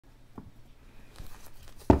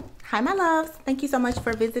Hi my loves, thank you so much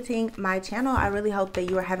for visiting my channel. I really hope that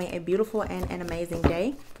you are having a beautiful and an amazing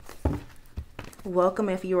day. Welcome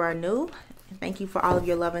if you are new. Thank you for all of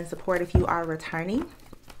your love and support if you are returning.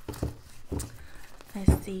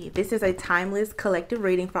 Let's see, this is a timeless collective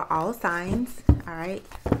reading for all signs. All right,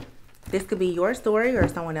 this could be your story or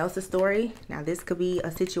someone else's story. Now this could be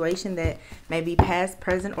a situation that may be past,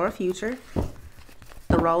 present, or future.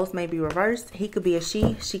 The roles may be reversed. He could be a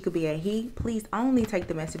she could be a he. Please only take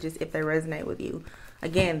the messages if they resonate with you.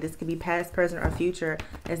 Again, this could be past, present, or future.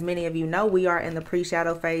 As many of you know, we are in the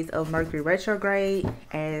pre-shadow phase of Mercury retrograde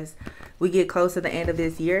as we get close to the end of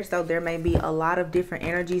this year. So there may be a lot of different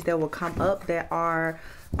energies that will come up that are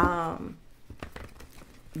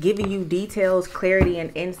giving you details, clarity,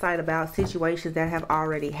 and insight about situations that have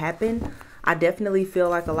already happened. I definitely feel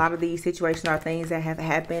like a lot of these situations are things that have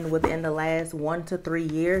happened within the last 1 to 3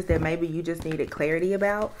 years that maybe you just needed clarity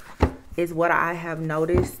about, is what I have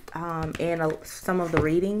noticed in some of the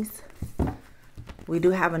readings. We do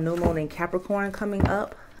have a new moon in Capricorn coming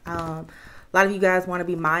up. A lot of you guys want to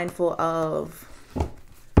be mindful of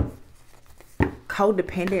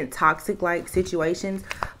codependent, toxic-like situations,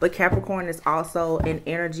 but Capricorn is also an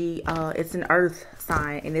energy. It's an earth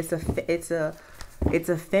sign, and it's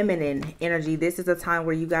a feminine energy. This is a time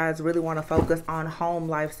where you guys really want to focus on home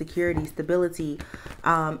life, security, stability,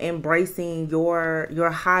 embracing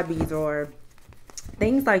your hobbies or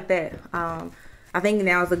things like that. I think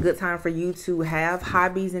now is a good time for you to have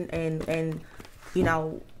hobbies and you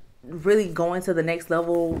know, really going to the next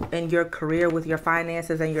level in your career with your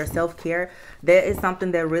finances and your self-care. That is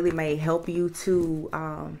something that really may help you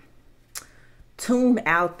to tune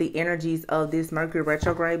out the energies of this Mercury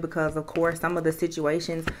retrograde, because of course some of the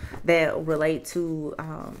situations that relate to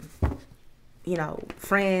you know,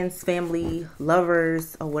 friends, family,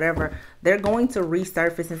 lovers, or whatever, they're going to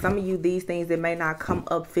resurface. And some of you, these things that may not come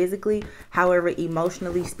up physically, however,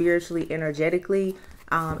 emotionally, spiritually, energetically,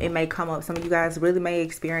 it may come up. Some of you guys really may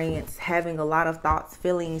experience having a lot of thoughts,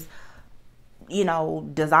 feelings, you know,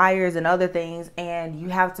 desires and other things, and you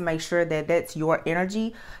have to make sure that that's your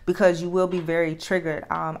energy, because you will be very triggered.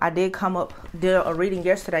 I did a reading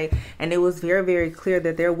yesterday, and it was very, very clear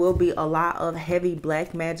that there will be a lot of heavy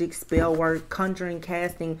black magic, spell work, conjuring,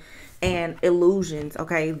 casting, and illusions.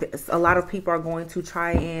 Okay, a lot of people are going to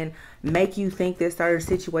try and make you think that certain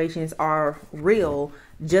situations are real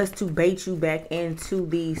just to bait you back into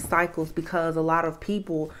these cycles, because a lot of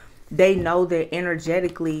people, they know that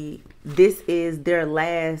energetically this is their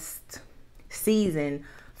last season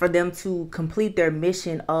for them to complete their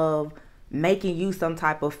mission of making you some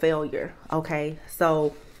type of failure. Okay,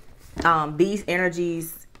 so these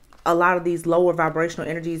energies, a lot of these lower vibrational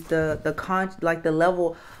energies, the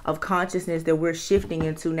level of consciousness that we're shifting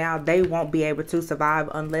into now, they won't be able to survive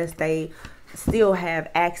unless they still have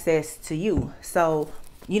access to you. So,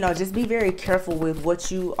 you know, just be very careful with what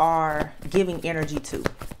you are giving energy to.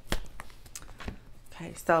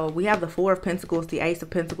 Okay, so we have the Four of Pentacles, the Ace of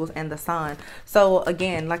Pentacles, and the Sun. So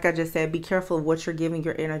again, like I just said, be careful of what you're giving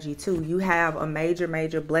your energy to. You have a major,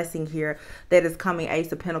 major blessing here that is coming,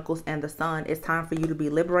 Ace of Pentacles and the Sun. It's time for you to be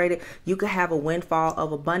liberated. You could have a windfall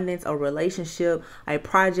of abundance, a relationship, a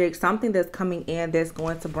project, something that's coming in that's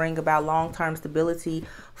going to bring about long-term stability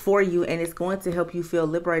for you, and it's going to help you feel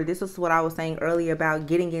liberated. This is what I was saying earlier about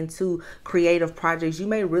getting into creative projects you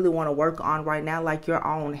may really want to work on right now, like your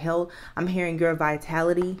own health. I'm hearing your vitality.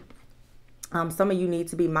 Some of you need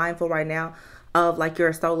to be mindful right now of like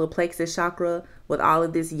your solar plexus chakra with all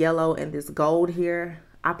of this yellow and this gold here.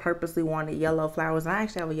 I purposely wanted yellow flowers. I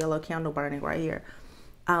actually have a yellow candle burning right here.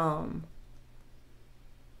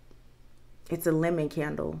 It's a lemon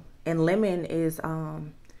candle, and lemon is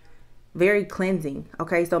very cleansing.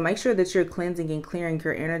 Okay, so make sure that you're cleansing and clearing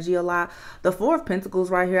your energy a lot. The Four of Pentacles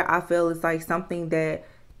right here, I feel it's like something that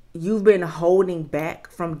you've been holding back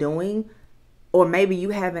from doing, or maybe you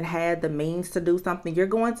haven't had the means to do something. You're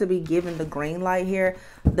going to be given the green light here.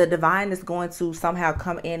 The divine is going to somehow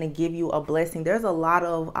come in and give you a blessing. There's a lot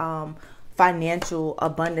of financial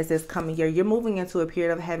abundance that's coming here. You're moving into a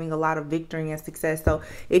period of having a lot of victory and success. So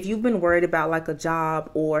if you've been worried about like a job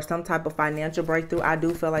or some type of financial breakthrough, I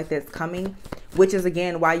do feel like that's coming, which is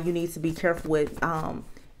again why you need to be careful with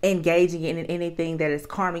engaging in anything that is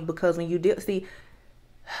karmic, because when you do see,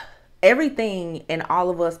 everything and all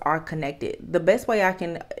of us are connected. The best way I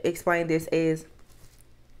can explain this is,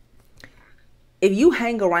 if you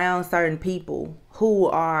hang around certain people who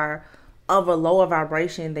are of a lower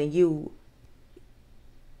vibration than you,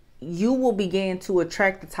 you will begin to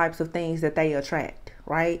attract the types of things that they attract,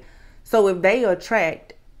 right? So if they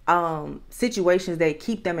attract situations that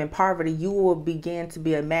keep them in poverty, you will begin to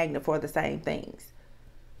be a magnet for the same things.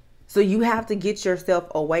 So you have to get yourself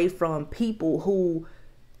away from people who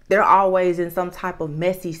they're always in some type of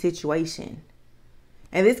messy situation.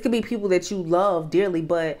 And this could be people that you love dearly,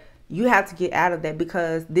 but you have to get out of that,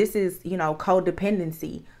 because this is,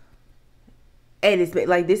 codependency. And it's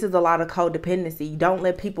like, this is a lot of codependency. Don't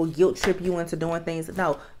let people guilt trip you into doing things.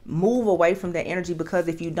 No, move away from that energy, because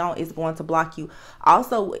if you don't, it's going to block you.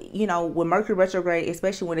 Also, with Mercury retrograde,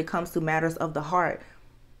 especially when it comes to matters of the heart,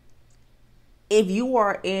 if you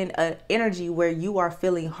are in an energy where you are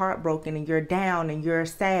feeling heartbroken and you're down and you're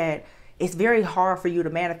sad, it's very hard for you to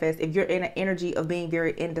manifest. If you're in an energy of being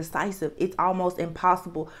very indecisive, it's almost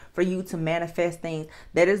impossible for you to manifest things.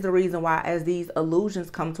 That is the reason why, as these illusions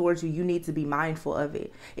come towards you, you need to be mindful of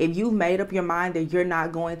it. If you've made up your mind that you're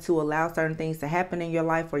not going to allow certain things to happen in your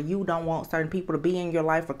life, or you don't want certain people to be in your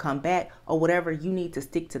life or come back or whatever, you need to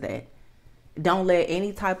stick to that. Don't let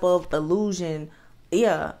any type of illusion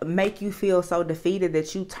make you feel so defeated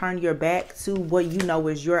that you turn your back to what you know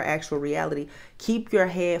is your actual reality. Keep your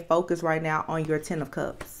head focused right now on your 10 of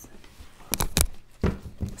Cups.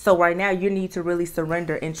 So right now you need to really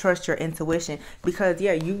surrender and trust your intuition, because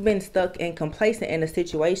you've been stuck and complacent in a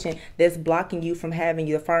situation that's blocking you from having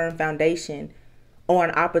your firm foundation or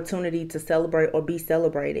an opportunity to celebrate or be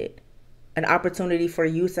celebrated. An opportunity for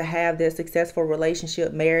you to have that successful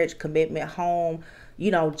relationship, marriage, commitment, home,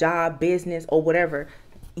 job, business, or whatever.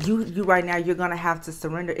 You right now, you're going to have to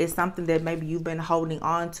surrender. It's something that maybe you've been holding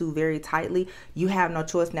on to very tightly. You have no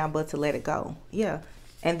choice now but to let it go. Yeah.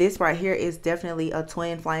 And this right here is definitely a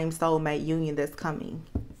twin flame soulmate union that's coming.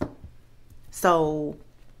 So,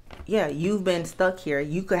 you've been stuck here.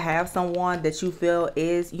 You could have someone that you feel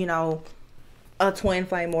is, a twin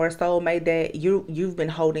flame or a soulmate that you've been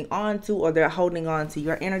holding on to, or they're holding on to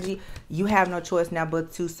your energy. You have no choice now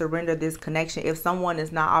but to surrender this connection. If someone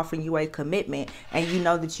is not offering you a commitment, and you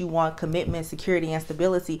know that you want commitment, security, and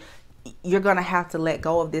stability, you're gonna have to let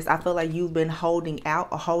go of this. I feel like you've been holding out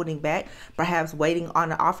or holding back, perhaps waiting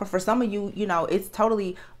on an offer. For some of you, it's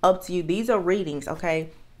totally up to you. These are readings, okay?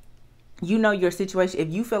 Your situation. If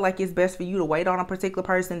you feel like it's best for you to wait on a particular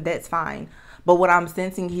person, that's fine. But what I'm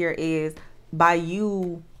sensing here is, by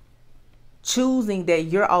you choosing that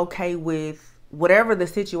you're okay with whatever the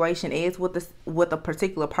situation is with a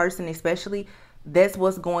particular person, especially, that's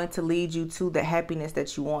what's going to lead you to the happiness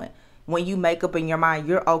that you want. When you make up in your mind,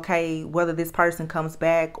 you're okay whether this person comes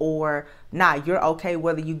back or not. You're okay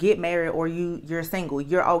whether you get married or you're single.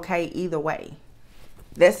 You're okay either way.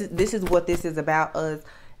 This is what this is about, us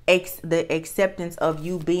the acceptance of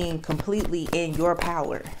you being completely in your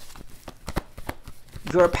power.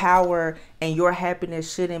 Your power and your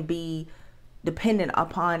happiness shouldn't be dependent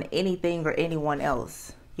upon anything or anyone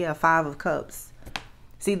else. 5 of Cups.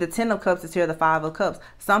 See, the 10 of Cups is here, the 5 of Cups.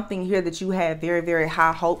 Something here that you had very, very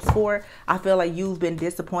high hopes for. I feel like you've been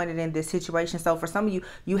disappointed in this situation. So for some of you,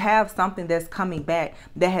 you have something that's coming back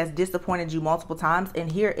that has disappointed you multiple times.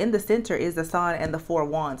 And here in the center is the Sun and the 4 of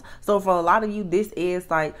Wands. So for a lot of you, this is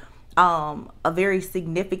like a very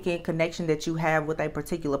significant connection that you have with a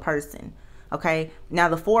particular person. Okay, now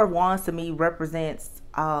the 4 of Wands to me represents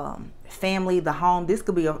family, the home. This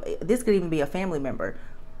could even be a family member.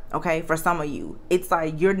 Okay, for some of you, it's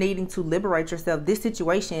like you're needing to liberate yourself. This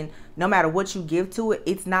situation, no matter what you give to it,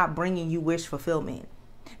 it's not bringing you wish fulfillment.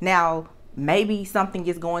 Now, maybe something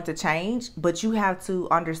is going to change, but you have to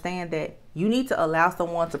understand that you need to allow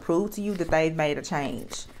someone to prove to you that they've made a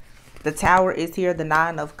change. The Tower is here, the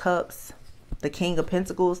 9 of Cups, the King of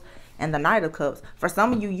Pentacles, and the Knight of Cups. For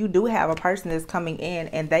some of you, you do have a person that's coming in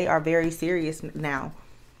and they are very serious now.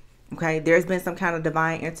 Okay, there's been some kind of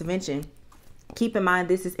divine intervention. Keep in mind,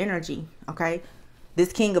 this is energy. Okay,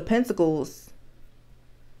 this King of Pentacles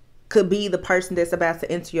could be the person that's about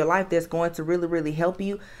to enter your life, that's going to really, really help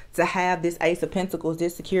you to have this Ace of Pentacles,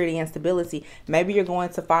 this security and stability. Maybe you're going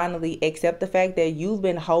to finally accept the fact that you've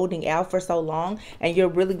been holding out for so long, and you're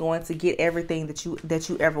really going to get everything that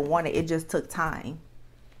you ever wanted. It just took time.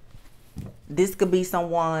 This could be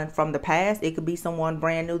someone from the past. It could be someone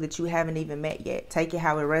brand new that you haven't even met yet. Take it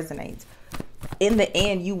how it resonates. In the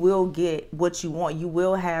end, you will get what you want. You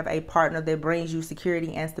will have a partner that brings you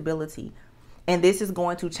security and stability. And this is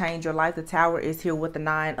going to change your life. The Tower is here with the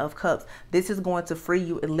 9 of Cups. This is going to free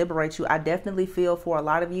you and liberate you. I definitely feel for a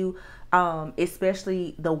lot of you,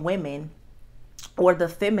 especially the women or the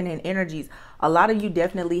feminine energies. A lot of you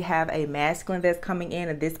definitely have a masculine that's coming in,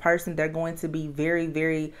 and this person, they're going to be very,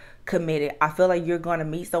 very committed. I feel like you're going to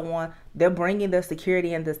meet someone. They're bringing the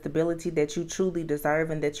security and the stability that you truly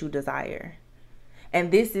deserve and that you desire.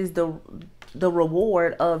 And this is the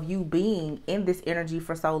reward of you being in this energy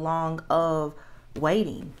for so long, of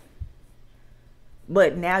waiting.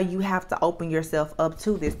 But now you have to open yourself up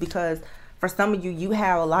to this, because for some of you, you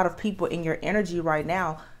have a lot of people in your energy right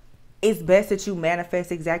now. It's best that you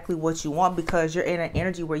manifest exactly what you want, because you're in an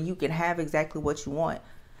energy where you can have exactly what you want.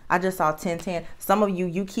 I just saw 1010. Some of you,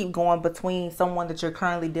 you keep going between someone that you're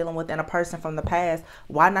currently dealing with and a person from the past.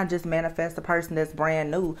 Why not just manifest a person that's brand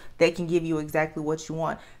new that can give you exactly what you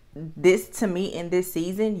want? This, to me, in this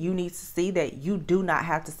season, you need to see that you do not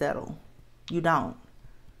have to settle. You don't.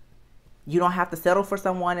 You don't have to settle for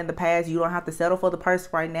someone in the past. You don't have to settle for the person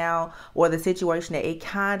right now or the situation that it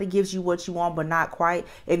kind of gives you what you want, but not quite.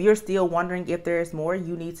 If you're still wondering if there is more,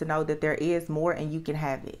 you need to know that there is more and you can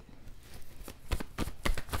have it.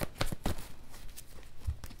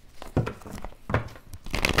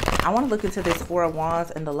 I want to look into this Four of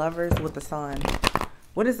Wands and the Lovers with the Sun.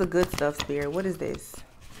 What is the good stuff, Spirit? What is this?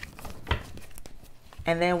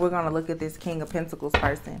 And then we're going to look at this King of Pentacles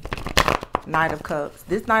person. Knight of Cups.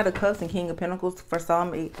 This Knight of Cups and King of Pentacles, for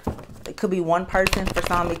some, it could be one person. For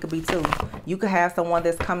some, it could be two. You could have someone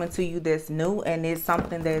that's coming to you that's new, and it's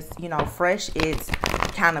something that's, you know, fresh. It's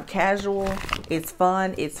kind of casual. It's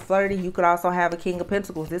fun. It's flirty. You could also have a King of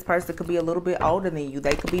Pentacles. This person could be a little bit older than you.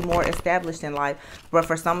 They could be more established in life. But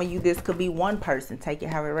for some of you, this could be one person. Take it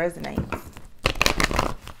how it resonates.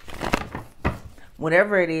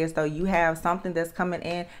 Whatever it is, though, you have something that's coming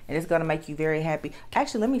in and it's going to make you very happy.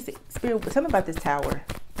 Actually, let me see. Spirit, tell me about this tower.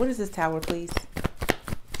 What is this tower, please?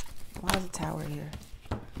 Why is the tower here?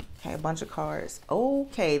 Okay, a bunch of cards.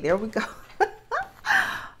 Okay, there we go.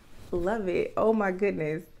 Love it. Oh, my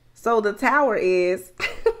goodness. So the tower is...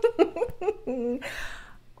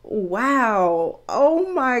 Wow.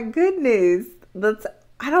 Oh, my goodness.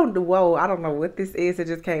 I don't know what this is. It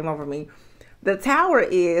just came over me. The tower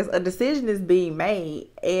is a decision is being made,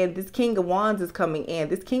 and this King of Wands is coming in.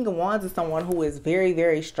 This King of Wands is someone who is very,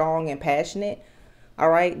 very strong and passionate.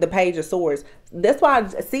 All right. The Page of Swords. That's why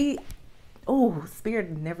I see. Oh,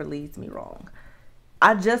 Spirit never leads me wrong.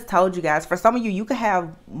 I just told you guys, for some of you, you could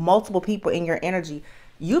have multiple people in your energy.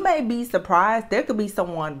 You may be surprised. There could be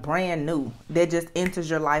someone brand new that just enters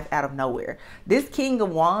your life out of nowhere. This King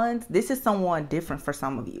of Wands, this is someone different for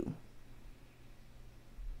some of you.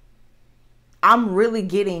 I'm really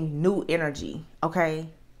getting new energy, okay?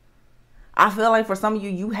 I feel like for some of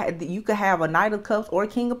you, you could have a Knight of Cups or a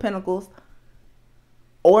King of Pentacles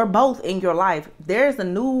or both in your life. There's a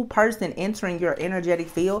new person entering your energetic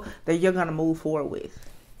field that you're going to move forward with.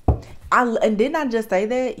 And didn't I just say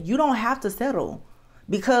that? You don't have to settle,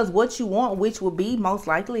 because what you want, which will be most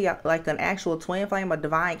likely like an actual twin flame, a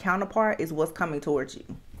divine counterpart, is what's coming towards you.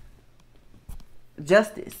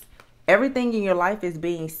 Justice. Everything in your life is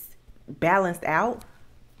being balanced out.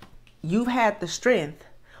 You've had the strength,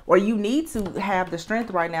 or you need to have the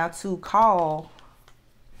strength right now to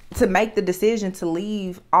make the decision to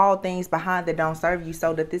leave all things behind that don't serve you,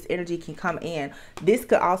 so that this energy can come in. This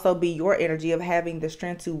could also be your energy of having the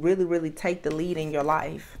strength to really, really take the lead in your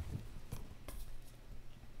life.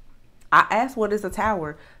 I asked, what is a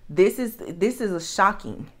tower? This is a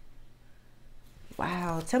shocking.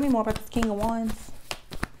 Wow. Tell me more about this King of Wands.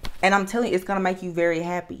 And I'm telling you, it's going to make you very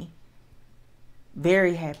happy.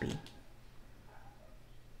 Very happy.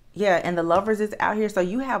 Yeah, and the Lovers is out here, so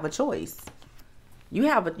you have a choice. You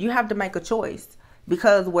have to make a choice,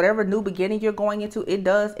 because whatever new beginning you're going into,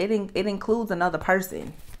 it includes another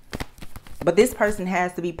person. But this person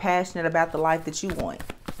has to be passionate about the life that you want.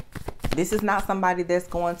 This is not somebody that's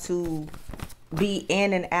going to be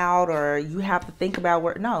in and out, or you have to think about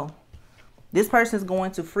where. No. This person is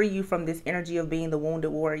going to free you from this energy of being the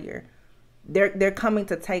wounded warrior. They're coming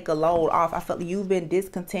to take a load off. I feel like you've been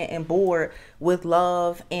discontent and bored with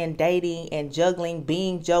love and dating and juggling,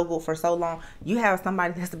 being juggled for so long. You have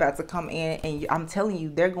somebody that's about to come in, and I'm telling you,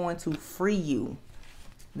 they're going to free you.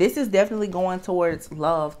 This is definitely going towards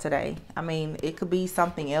love today. I mean, it could be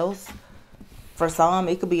something else. For some,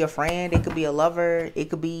 it could be a friend. It could be a lover. It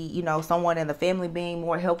could be, you know, someone in the family being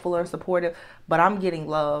more helpful or supportive. But I'm getting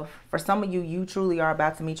love. For some of you, you truly are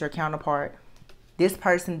about to meet your counterpart. This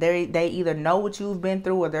person, they either know what you've been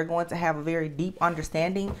through, or they're going to have a very deep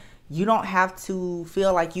understanding. You don't have to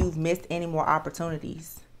feel like you've missed any more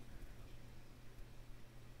opportunities.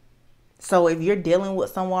 So if you're dealing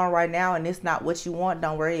with someone right now and it's not what you want,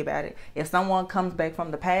 don't worry about it. If someone comes back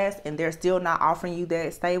from the past and they're still not offering you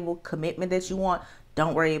that stable commitment that you want,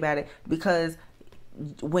 don't worry about it. Because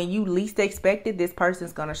when you least expect it, this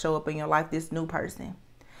person's going to show up in your life, this new person.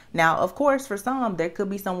 Now, of course, for some, there could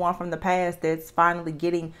be someone from the past that's finally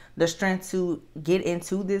getting the strength to get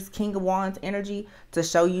into this King of Wands energy to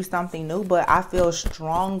show you something new. But I feel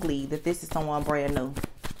strongly that this is someone brand new.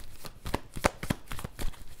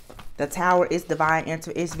 The Tower is divine.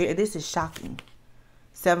 This is shocking.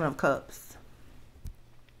 Seven of Cups.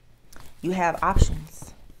 You have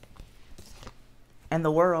options. And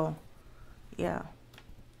the World. Yeah.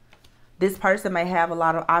 This person may have a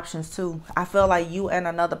lot of options too. I feel like you and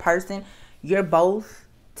another person, you're both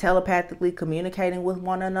telepathically communicating with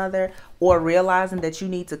one another, or realizing that you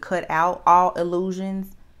need to cut out all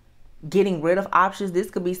illusions, getting rid of options.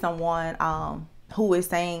 This could be someone who is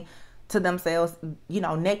saying to themselves, you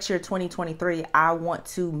know, next year, 2023, I want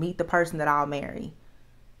to meet the person that I'll marry.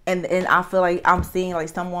 And I feel like I'm seeing like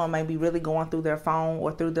someone may be really going through their phone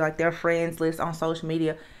or through their friends list on social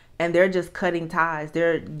media, and they're just cutting ties.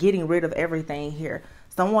 They're getting rid of everything here.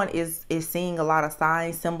 Someone is seeing a lot of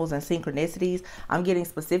signs, symbols, and synchronicities. I'm getting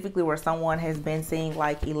specifically where someone has been seeing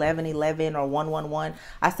like 1111 or 111.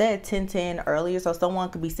 I said 1010 earlier, so someone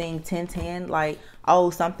could be seeing 1010, like, oh,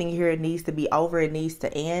 something here needs to be over, it needs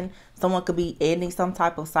to end. Someone could be ending some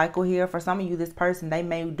type of cycle here. For some of you, this person, they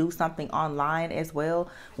may do something online as well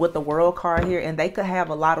with the World card here, and they could have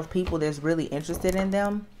a lot of people that's really interested in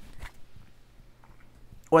them.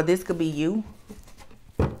 Or this could be you.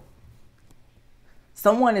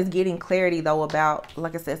 Someone is getting clarity, though, about,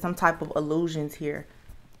 like I said, some type of illusions here.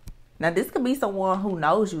 Now, this could be someone who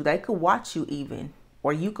knows you. They could watch you even.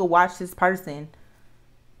 Or you could watch this person.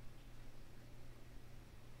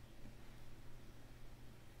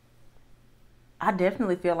 I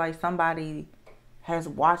definitely feel like somebody has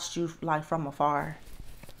watched you like from afar.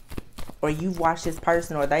 Or you've watched this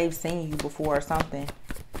person, or they've seen you before or something.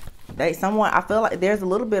 I feel like there's a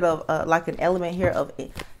little bit of like an element here of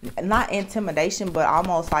not intimidation, but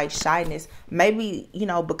almost like shyness. Maybe, you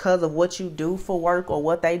know, because of what you do for work or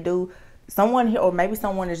what they do. Someone here, or maybe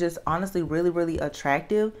someone is just honestly really, really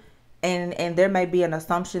attractive. And there may be an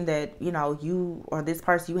assumption that, you know, you or this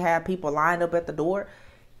person, you have people lined up at the door.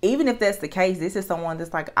 Even if that's the case, this is someone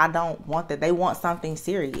that's like, I don't want that. They want something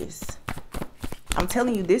serious. I'm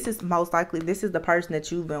telling you, this is most likely, this is the person that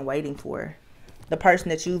you've been waiting for. The person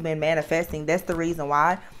that you've been manifesting. That's the reason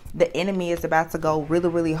why the enemy is about to go really,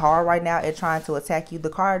 really hard right now at trying to attack you. The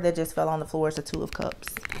card that just fell on the floor is the Two of Cups.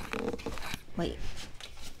 Wait.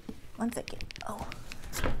 1 second. Oh.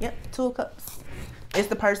 Yep. Two of Cups. It's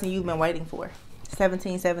the person you've been waiting for.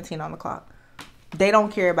 17:17 on the clock. They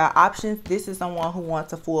don't care about options. This is someone who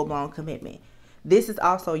wants a full-blown commitment. This is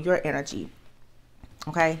also your energy.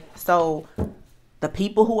 Okay? So the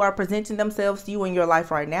people who are presenting themselves to you in your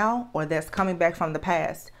life right now, or that's coming back from the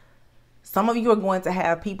past, some of you are going to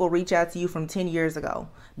have people reach out to you from 10 years ago,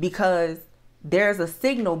 because there's a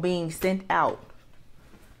signal being sent out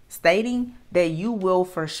stating that you will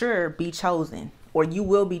for sure be chosen, or you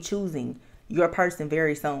will be choosing your person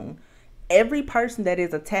very soon. Every person that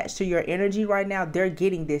is attached to your energy right now, they're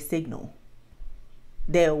getting this signal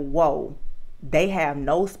that, whoa, they have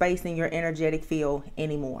no space in your energetic field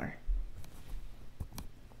anymore.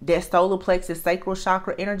 That solar plexus sacral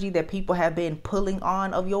chakra energy that people have been pulling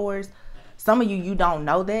on of yours. Some of you don't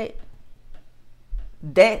know that.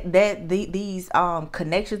 These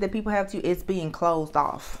connections that people have to you, it's being closed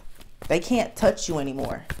off. They can't touch you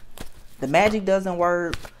anymore. The magic doesn't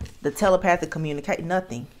work. The telepathic communicate,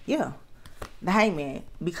 nothing. Yeah. The Hangman.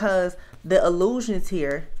 Because the illusions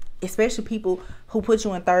here, especially people who put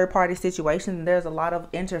you in third-party situations, and there's a lot of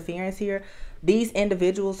interference here. These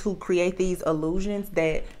individuals who create these illusions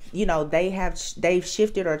that, you know, they've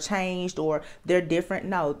shifted or changed, or they're different.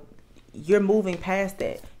 No, you're moving past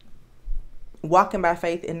that. Walking by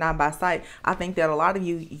faith and not by sight. I think that a lot of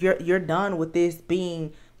you, you're done with this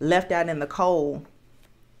being left out in the cold.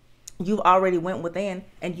 You've already went within,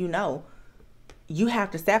 and you know you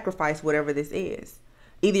have to sacrifice whatever this is.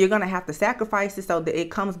 Either you're going to have to sacrifice it so that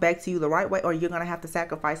it comes back to you the right way, or you're going to have to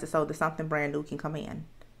sacrifice it so that something brand new can come in.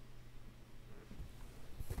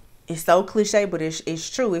 It's so cliche, but it's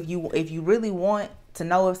true. If you really want to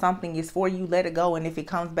know if something is for you, let it go. And if it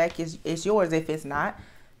comes back, it's yours. If it's not,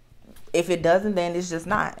 if it doesn't, then it's just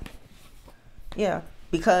not. Yeah.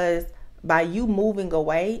 Because by you moving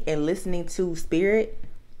away and listening to spirit,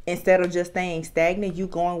 instead of just staying stagnant, you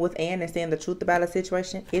going within and saying the truth about a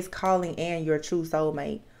situation, it's calling in your true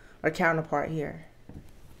soulmate or counterpart here.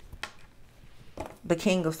 The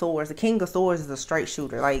King of Swords. The King of Swords is a straight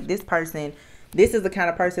shooter. Like, this person, this is the kind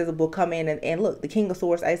of person that will come in and look, the King of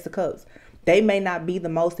Swords, Ace of Cups. They may not be the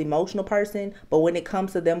most emotional person, but when it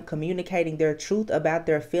comes to them communicating their truth about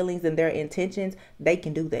their feelings and their intentions, they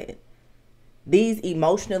can do that. These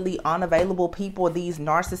emotionally unavailable people, these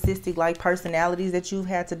narcissistic like personalities that you've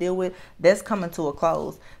had to deal with, that's coming to a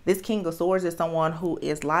close. This King of Swords is someone who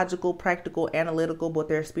is logical, practical, analytical, but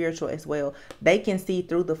they're spiritual as well. They can see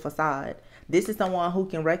through the facade. This is someone who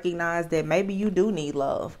can recognize that maybe you do need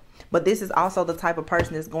love. But this is also the type of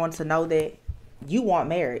person that's going to know that You want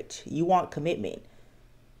marriage. You want commitment.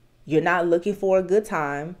 You're not looking for a good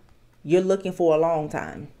time. You're looking for a long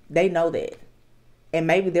time. They know that. And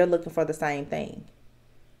maybe they're looking for the same thing.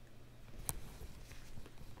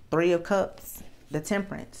 Three of Cups, the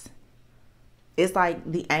Temperance. It's like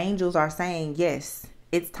the angels are saying, yes,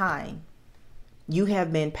 it's time. You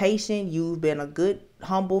have been patient. You've been a good,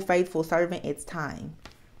 humble, faithful servant. It's time.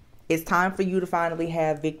 It's time for you to finally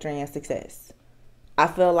have victory and success. I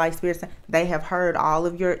feel like Spirit, they have heard all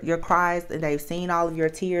of your cries. They've seen all of your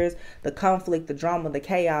tears, the conflict, the drama, the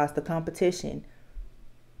chaos, the competition,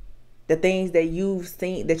 the things that you've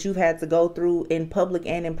seen, that you've had to go through in public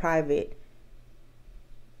and in private.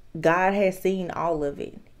 God has seen all of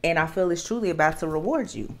it. And I feel it's truly about to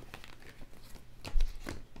reward you.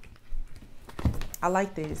 I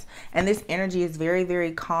like this. And this energy is very,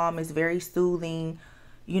 very calm. It's very soothing.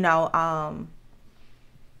 You know,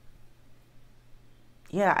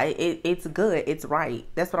 yeah, it's good. It's right.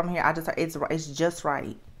 That's what I'm hearing. It's just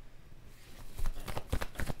right.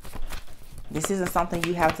 This isn't something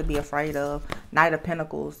you have to be afraid of. Knight of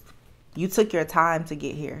Pentacles. You took your time to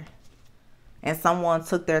get here. And someone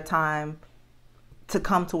took their time to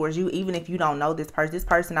come towards you, even if you don't know this person. This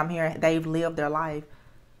person, I'm hearing, they've lived their life.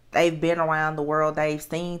 They've been around the world. They've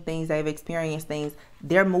seen things. They've experienced things.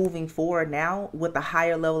 They're moving forward now with a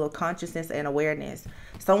higher level of consciousness and awareness.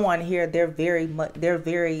 Someone here, they're very,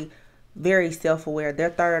 very self-aware. Their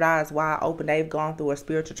third eye is wide open. They've gone through a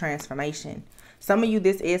spiritual transformation. Some of you,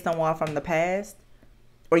 this is someone from the past,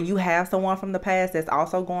 or you have someone from the past that's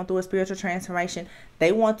also going through a spiritual transformation.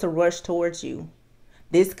 They want to rush towards you.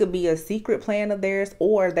 This could be a secret plan of theirs,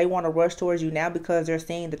 or they want to rush towards you now because they're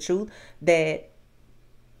seeing the truth that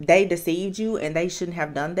they deceived you and they shouldn't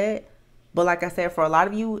have done that. But like I said, for a lot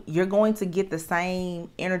of you, you're going to get the same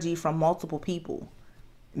energy from multiple people.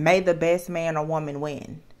 May the best man or woman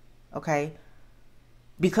win. Okay?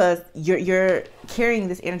 Because you're carrying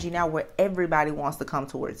this energy now where everybody wants to come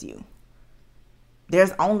towards you.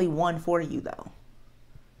 There's only one for you though.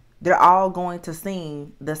 They're all going to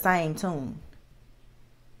sing the same tune.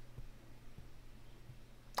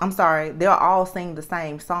 I'm sorry, they'll all sing the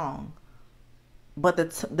same song. But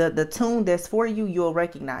the tune that's for you, you'll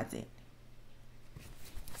recognize it.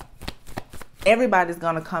 Everybody's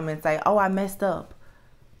going to come and say, oh, I messed up.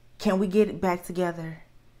 Can we get it back together?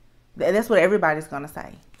 That's what everybody's going to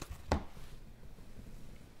say.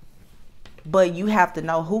 But you have to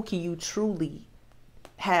know, who can you truly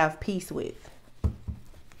have peace with?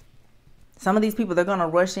 Some of these people, they're going to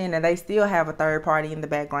rush in and they still have a third party in the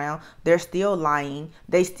background. They're still lying.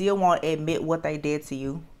 They still won't admit what they did to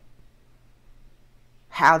you.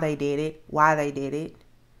 How they did it, why they did it.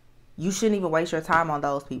 You shouldn't even waste your time on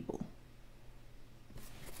those people.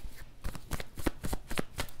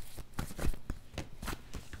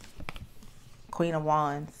 Queen of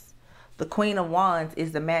Wands. The Queen of Wands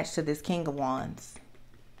is the match to this King of Wands.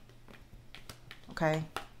 Okay?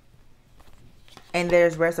 And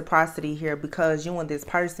there's reciprocity here because you and this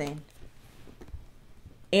person,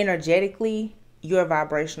 energetically, you're a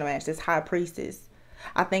vibrational match. This High Priestess.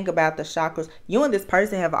 I think about the chakras. You and this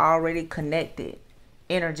person have already connected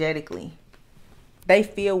energetically. They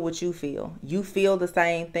feel what you feel. You feel the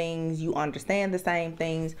same things. You understand the same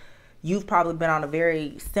things. You've probably been on a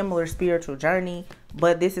very similar spiritual journey.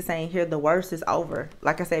 But this is saying here the worst is over.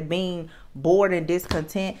 Like I said, being bored and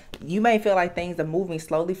discontent. You may feel like things are moving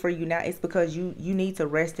slowly for you now. It's because you need to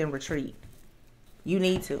rest and retreat. You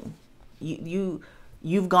need to.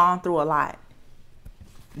 You've gone through a lot.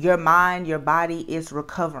 Your mind, your body is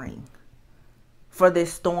recovering for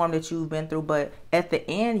this storm that you've been through. But at the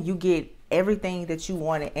end, you get everything that you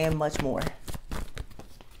wanted and much more.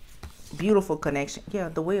 Beautiful connection. Yeah,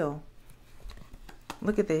 the Wheel.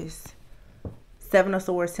 Look at this. Seven of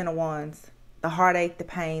Swords, Ten of Wands. The heartache, the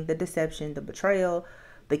pain, the deception, the betrayal,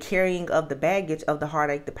 the carrying of the baggage of the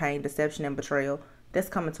heartache, the pain, deception, and betrayal. That's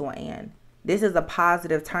coming to an end. This is a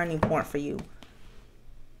positive turning point for you.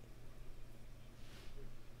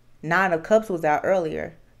 Nine of Cups was out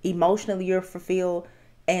earlier. Emotionally, you're fulfilled.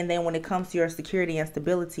 And then when it comes to your security and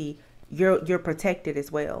stability, you're protected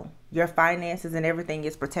as well. Your finances and everything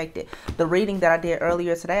is protected. The reading that I did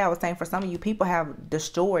earlier today, I was saying for some of you, people have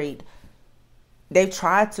destroyed. They've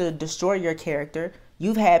tried to destroy your character.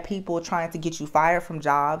 You've had people trying to get you fired from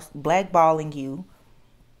jobs, blackballing you.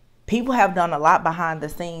 People have done a lot behind the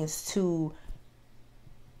scenes to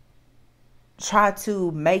try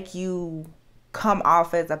to make you come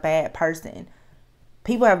off as a bad person.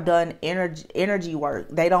 People have done energy work.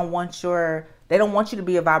 They don't want you to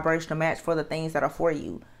be a vibrational match for the things that are for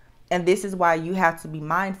you. And this is why you have to be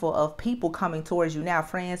mindful of people coming towards you now,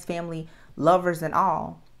 friends, family, lovers, and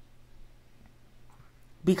all.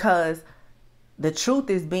 because the truth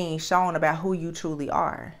is being shown about who you truly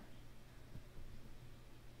are.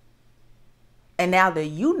 And now that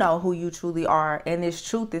you know who you truly are and this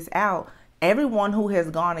truth is out, everyone who has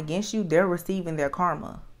gone against you, they're receiving their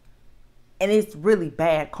karma. And it's really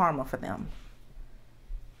bad karma for them.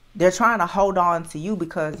 They're trying to hold on to you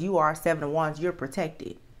because you are 7 of Wands. You're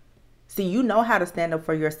protected. See, you know how to stand up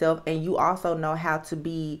for yourself, and you also know how to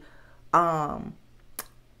be, I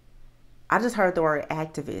just heard the word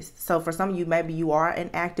activist. So for some of you, maybe you are an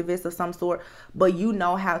activist of some sort, but you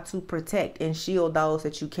know how to protect and shield those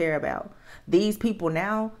that you care about. These people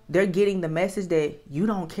now, they're getting the message that you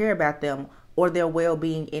don't care about them or their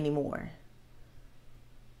well-being anymore.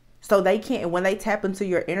 So they can't, when they tap into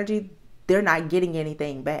your energy, they're not getting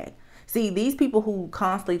anything back. See, these people who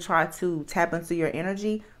constantly try to tap into your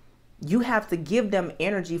energy, you have to give them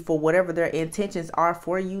energy for whatever their intentions are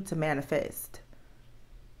for you to manifest.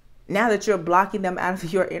 Now that you're blocking them out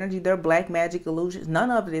of your energy, their black magic illusions, none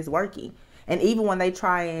of it is working. And even when they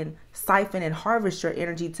try and siphon and harvest your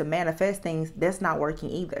energy to manifest things, that's not working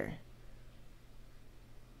either.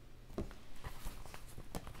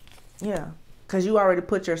 Yeah, because you already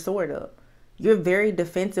put your sword up. You're very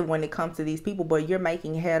defensive when it comes to these people, but you're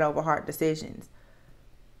making head over heart decisions.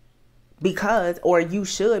 Because, or you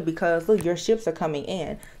should, because look, your ships are coming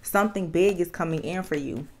in. Something big is coming in for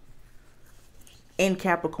you. In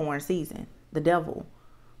Capricorn season, the devil.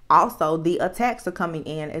 Also, the attacks are coming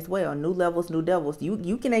in as well. New levels, new devils.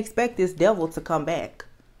 You can expect this devil to come back.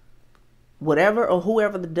 Whatever or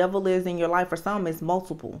whoever the devil is in your life, for some it's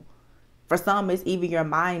multiple. For some it's even your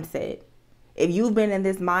mindset. If you've been in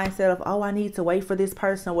this mindset of, oh, I need to wait for this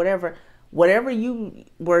person, whatever you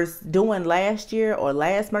were doing last year or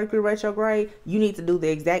last Mercury retrograde, you need to do the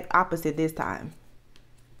exact opposite this time.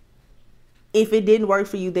 If it didn't work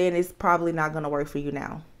for you then, it's probably not going to work for you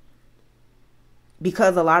now.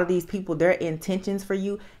 Because a lot of these people, their intentions for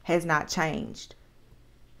you has not changed.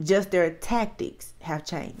 Just their tactics have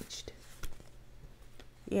changed.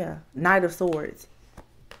 Yeah. Knight of Swords.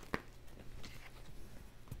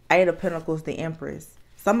 8 of Pentacles, the Empress.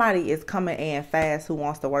 Somebody is coming in fast who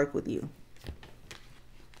wants to work with you.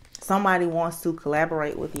 Somebody wants to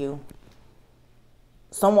collaborate with you.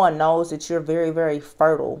 Someone knows that you're very, very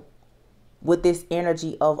fertile with this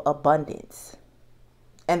energy of abundance.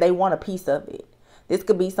 And they want a piece of it. This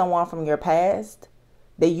could be someone from your past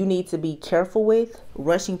that you need to be careful with,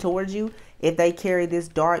 rushing towards you, if they carry this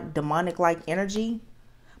dark, demonic-like energy.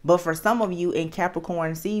 But for some of you in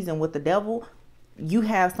Capricorn season with the devil, you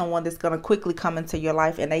have someone that's going to quickly come into your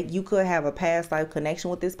life, and you could have a past life connection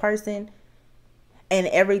with this person. And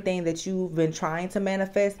everything that you've been trying to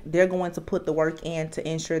manifest, they're going to put the work in to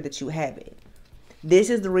ensure that you have it. This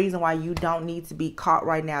is the reason why you don't need to be caught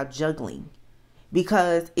right now juggling.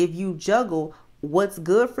 Because if you juggle what's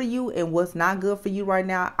good for you and what's not good for you right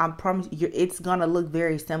now, I promise you, it's going to look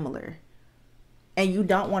very similar. And you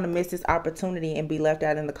don't want to miss this opportunity and be left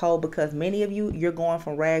out in the cold, because many of you, you're going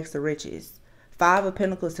from rags to riches. 5 of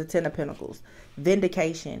Pentacles to 10 of Pentacles.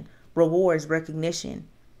 Vindication, rewards, recognition.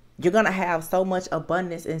 You're going to have so much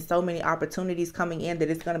abundance and so many opportunities coming in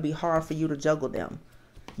that it's going to be hard for you to juggle them.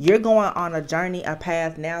 You're going on a journey, a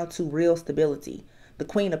path now to real stability. The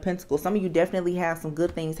Queen of Pentacles. Some of you definitely have some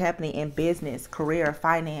good things happening in business, career,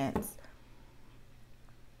 finance.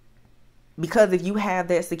 Because if you have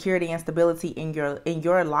that security and stability in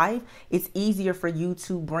your life, it's easier for you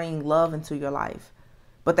to bring love into your life.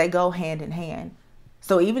 But they go hand in hand.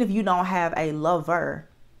 So even if you don't have a lover,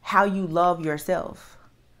 how you love yourself.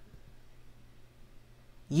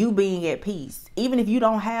 You being at peace. Even if you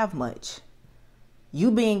don't have much.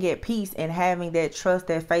 You being at peace and having that trust,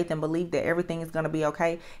 that faith and belief that everything is going to be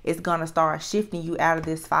okay, it's going to start shifting you out of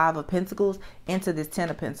this 5 of Pentacles into this 10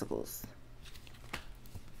 of Pentacles.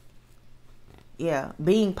 Yeah,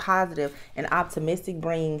 being positive and optimistic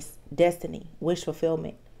brings destiny, wish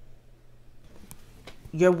fulfillment.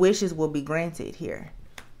 Your wishes will be granted here.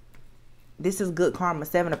 This is good karma,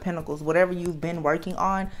 7 of Pentacles. Whatever you've been working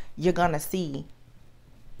on, you're going to see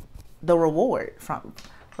the reward from.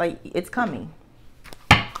 Like, it's coming.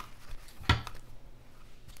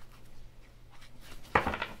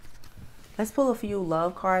 Let's pull a few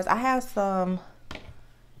love cards. I have some,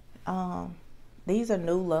 these are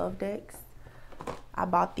new love decks. I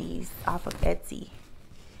bought these off of Etsy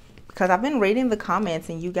because I've been reading the comments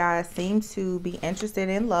and you guys seem to be interested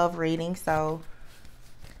in love reading. So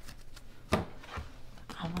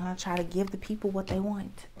I'm going to try to give the people what they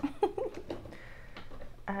want.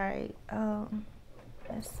 All right.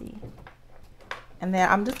 Let's see. And then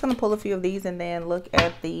I'm just going to pull a few of these and then look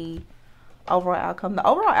at the overall outcome. The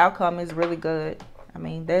overall outcome is really good. I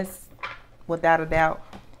mean, that's without a doubt.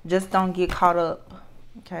 Just don't get caught up,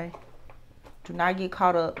 okay? Do not get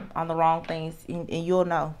caught up on the wrong things, and you'll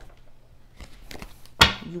know.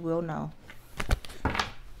 You will know.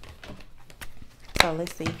 So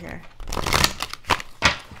let's see here.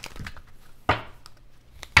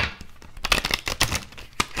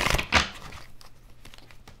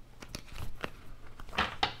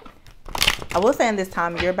 I will say in this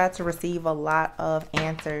time, you're about to receive a lot of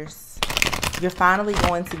answers. You're finally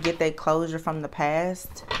going to get that closure from the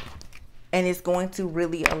past. And it's going to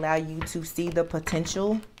really allow you to see the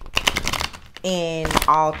potential in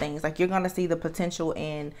all things. Like, you're going to see the potential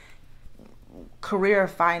in career,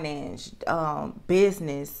 finance,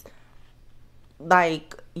 business.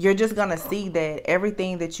 Like, you're just going to see that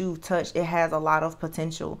everything that you've touched, it has a lot of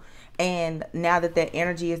potential. And now that that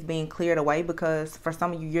energy is being cleared away, because for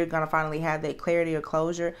some of you, you're going to finally have that clarity or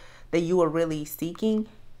closure that you were really seeking.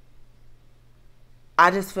 I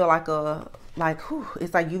just feel like whew,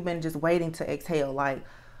 it's like you've been just waiting to exhale. Like,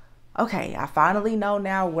 okay, I finally know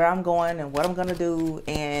now where I'm going and what I'm going to do.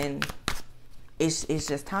 And it's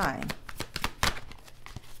just time.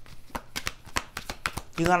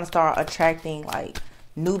 You're going to start attracting like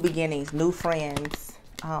new beginnings, new friends,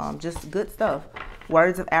 just good stuff.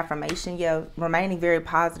 Words of affirmation. Yeah, remaining very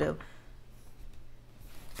positive.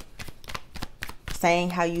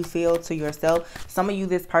 Saying how you feel to yourself. Some of you,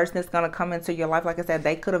 this person is going to come into your life. Like I said,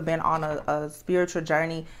 they could have been on a spiritual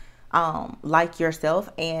journey like yourself.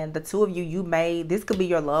 And the two of you, this could be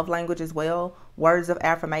your love language as well. Words of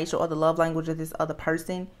affirmation, or the love language of this other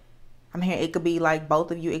person. I'm hearing it could be like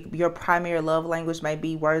both of you. Your primary love language may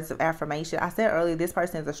be words of affirmation. I said earlier, this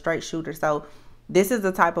person is a straight shooter. So this is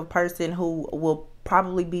the type of person who will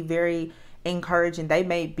probably be very encouraging. They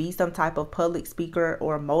may be some type of public speaker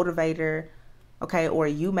or motivator. Okay, or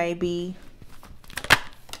you may be.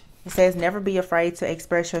 It says, never be afraid to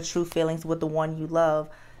express your true feelings with the one you love.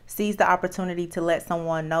 Seize the opportunity to let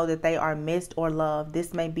someone know that they are missed or loved.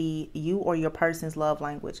 This may be you or your person's love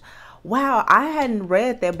language. Wow, I hadn't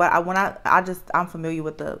read that, but I'm familiar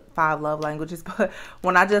with the 5 love languages. But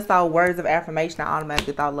when I just saw words of affirmation, I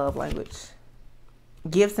automatically thought love language.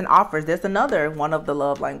 Gifts and offers. That's another one of the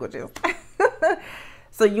love languages.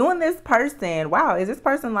 So you and this person, wow, is this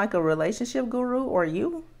person like a relationship guru or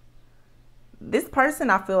you? This person,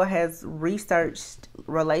 I feel, has researched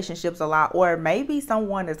relationships a lot, or maybe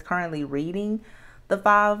someone is currently reading the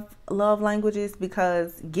 5 love languages,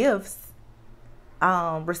 because gifts,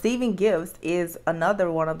 receiving gifts is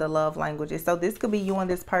another one of the love languages. So this could be you and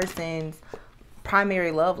this person's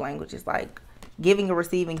primary love languages, like giving or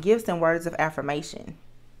receiving gifts and words of affirmation.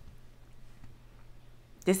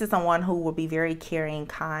 This is someone who will be very caring,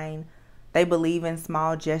 kind. They believe in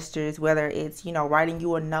small gestures, whether it's, writing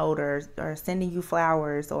you a note or sending you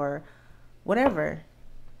flowers or whatever.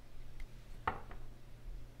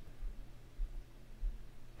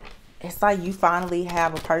 It's like you finally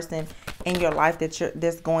have a person in your life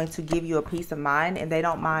that's going to give you a peace of mind, and they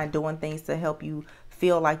don't mind doing things to help you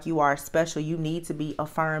feel like you are special. You need to be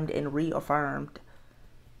affirmed and reaffirmed.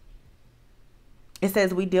 It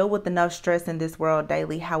says, we deal with enough stress in this world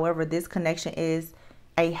daily. However, this connection is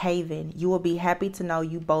a haven. You will be happy to know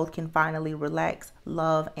you both can finally relax,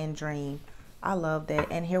 love, and dream. I love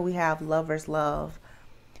that. And here we have lover's love.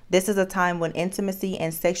 This is a time when intimacy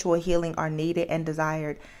and sexual healing are needed and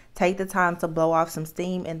desired. Take the time to blow off some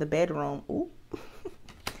steam in the bedroom. Ooh.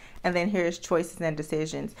 And then here's choices and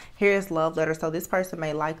decisions. Here's love letters. So this person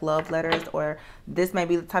may like love letters, or this may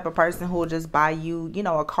be the type of person who will just buy you,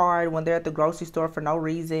 a card when they're at the grocery store for no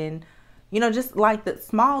reason. Just like the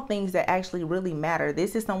small things that actually really matter.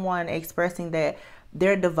 This is someone expressing that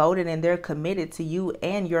they're devoted and they're committed to you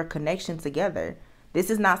and your connection together.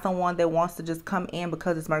 This is not someone that wants to just come in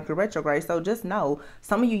because it's Mercury retrograde. So just know,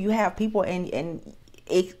 some of you have people and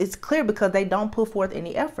it's clear because they don't put forth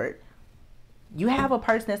any effort. You have a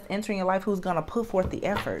person that's entering your life who's going to put forth the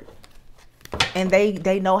effort. And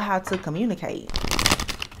they know how to communicate.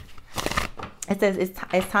 It says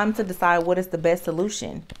it's time to decide what is the best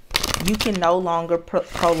solution. You can no longer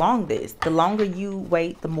prolong this. The longer you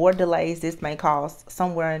wait, the more delays this may cause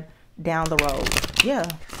somewhere down the road. Yeah.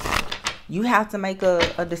 You have to make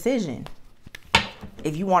a decision.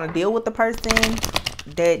 If you want to deal with the person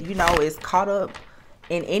that, is caught up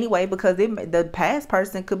in any way, because the past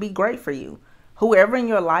person could be great for you. Whoever in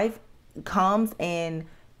your life comes and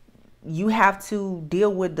you have to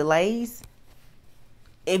deal with delays,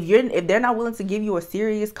 if they're not willing to give you a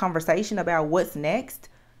serious conversation about what's next,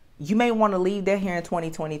 you may want to leave that here in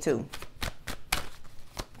 2022.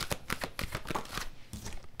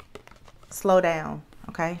 Slow down,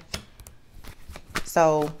 okay?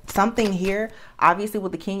 So something here, obviously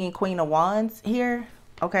with the King and Queen of Wands here,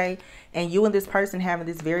 okay, and you and this person having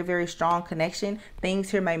this very, very strong connection, things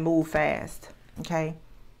here may move fast, okay?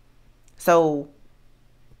 So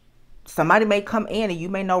somebody may come in and you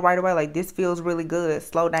may know right away, like, this feels really good,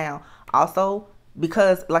 slow down. Also,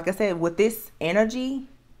 because like I said, with this energy,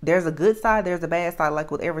 there's a good side, there's a bad side,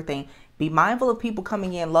 like with everything. Be mindful of people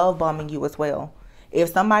coming in love bombing you as well. If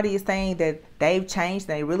somebody is saying that they've changed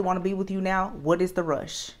and they really want to be with you now, what is the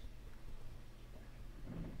rush?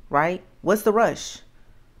 Right? What's the rush?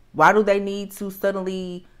 Why do they need to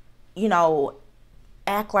suddenly, you know,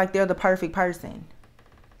 act like they're the perfect person?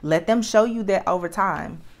 Let them show you that over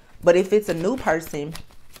time. But if it's a new person,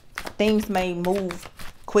 things may move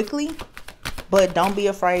quickly, but don't be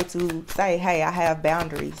afraid to say, hey, I have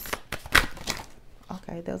boundaries.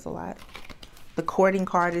 Okay, there's a lot. The courting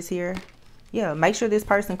card is here. Yeah, make sure this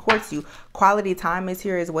person courts you. Quality time is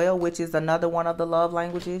here as well, which is another one of the love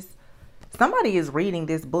languages. Somebody is reading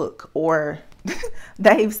this book, or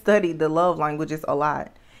they've studied the love languages a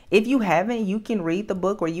lot. If you haven't, you can read the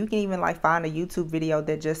book, or you can even like find a YouTube video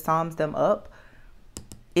that just sums them up.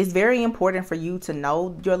 It's very important for you to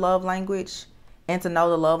know your love language and to know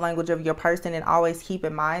the love language of your person, and always keep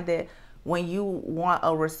in mind that when you want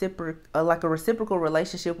a reciprocal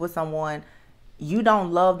relationship with someone, you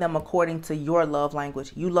don't love them according to your love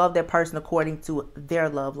language. You love that person according to their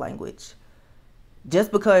love language.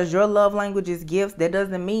 Just because your love language is gifts, that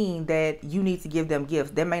doesn't mean that you need to give them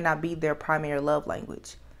gifts. That may not be their primary love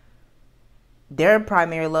language. Their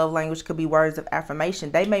primary love language could be words of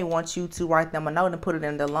affirmation. They may want you to write them a note and put it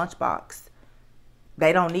in their lunchbox.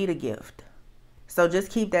 They don't need a gift. So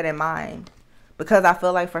just keep that in mind. Because I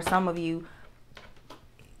feel like for some of you,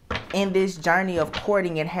 in this journey of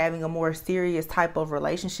courting and having a more serious type of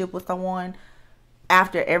relationship with someone,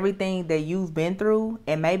 after everything that you've been through,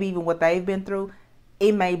 and maybe even what they've been through,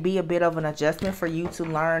 it may be a bit of an adjustment for you to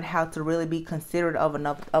learn how to really be considerate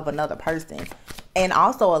of another person, and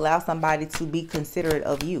also allow somebody to be considerate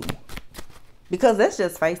of you. Because let's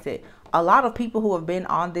just face it, a lot of people who have been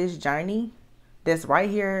on this journey that's right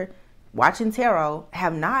here watching tarot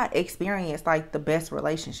have not experienced like the best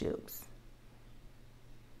relationships.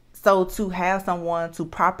 So to have someone to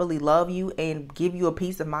properly love you and give you a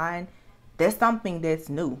peace of mind, that's something that's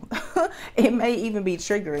new. It may even be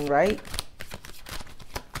triggering, right?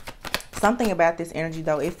 Something about this energy,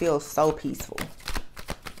 though, it feels so peaceful.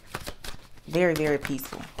 Very, very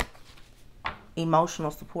peaceful.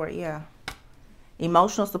 Emotional support, yeah.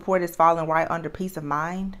 Emotional support is falling right under peace of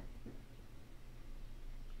mind.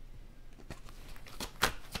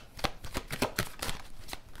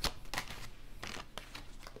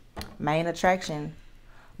 Main attraction,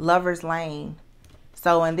 Lover's Lane.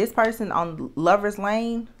 So in this person on Lover's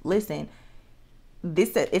Lane, listen,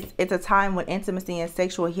 it's a time when intimacy and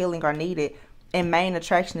sexual healing are needed, and main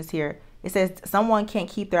attraction is here. It says someone can't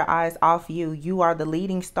keep their eyes off you. You are the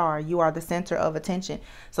leading star. You are the center of attention.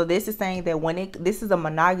 So this is saying that this is a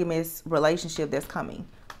monogamous relationship that's coming.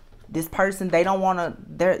 This person, they don't want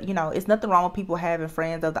to, it's nothing wrong with people having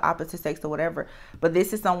friends of the opposite sex or whatever. But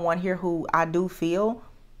this is someone here who I do feel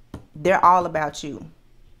they're all about you.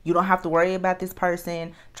 You don't have to worry about this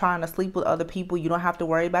person trying to sleep with other people. You don't have to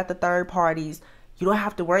worry about the third parties. You don't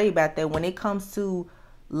have to worry about that. When it comes to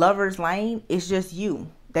Lover's Lane, it's just you.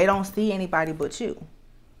 They don't see anybody but you.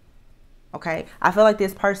 Okay? I feel like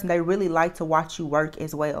this person, they really like to watch you work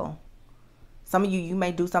as well. Some of you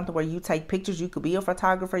may do something where you take pictures. You could be a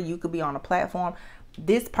photographer. You could be on a platform.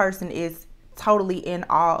 This person is totally in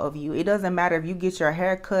awe of you. It doesn't matter if you get your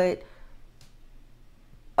hair cut,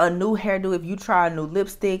 a new hairdo, if you try a new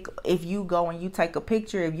lipstick, if you go and you take a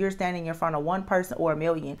picture, if you're standing in front of one person or a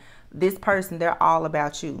million, this person, they're all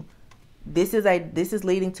about you. This is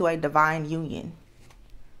leading to a divine union.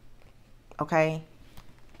 Okay?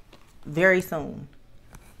 Very soon.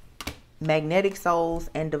 Magnetic souls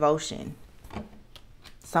and devotion.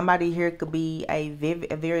 Somebody here could be a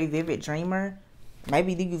very vivid dreamer.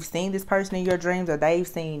 Maybe you've seen this person in your dreams, or they've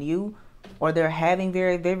seen you, or they're having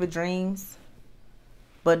very vivid dreams.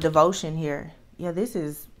 But devotion here, yeah, this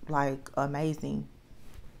is like amazing.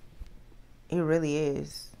 It really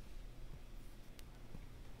is.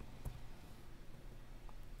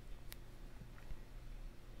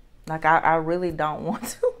 Like I really don't want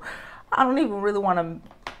to. I don't even really want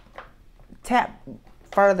to tap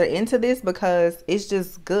further into this because it's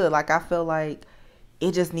just good. Like I feel like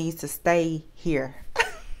it just needs to stay here.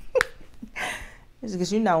 It's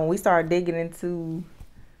because when we start digging into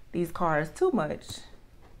these cards too much,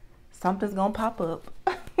 something's gonna pop up.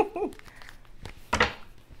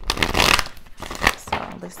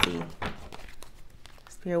 So let's see.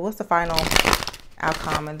 Spirit, what's the final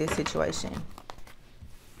outcome in this situation?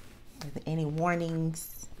 Any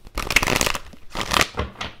warnings?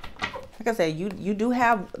 Like I said, you do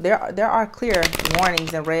have, there are clear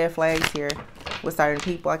warnings and red flags here with certain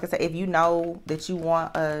people. Like I said, if you know that you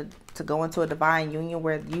want to go into a divine union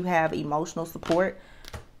where you have emotional support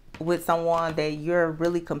with someone that you're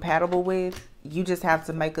really compatible with, you just have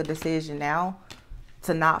to make a decision now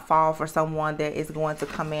to not fall for someone that is going to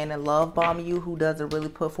come in and love bomb you, who doesn't really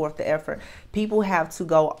put forth the effort. People have to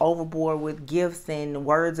go overboard with gifts and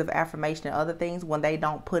words of affirmation and other things when they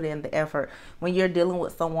don't put in the effort. When you're dealing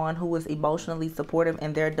with someone who is emotionally supportive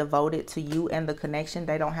and they're devoted to you and the connection,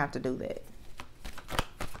 they don't have to do that.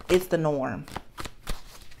 It's the norm,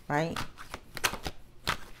 right?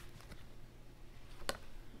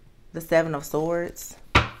 The Seven of Swords.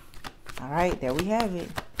 All right, there we have it.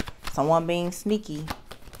 Someone being sneaky.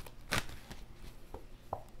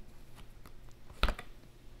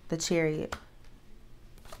 The Chariot.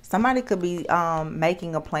 Somebody could be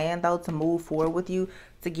making a plan, though, to move forward with you,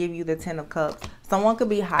 to give you the Ten of Cups. Someone could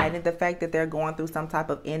be hiding the fact that they're going through some type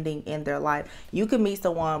of ending in their life. You could meet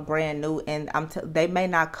someone brand new, and they may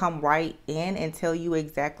not come right in and tell you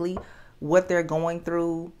exactly what they're going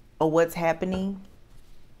through or what's happening.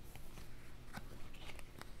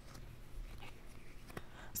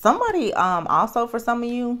 Somebody, also for some of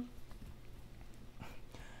you,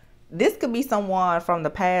 this could be someone from the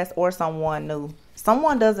past or someone new.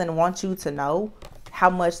 Someone doesn't want you to know how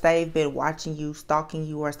much they've been watching you, stalking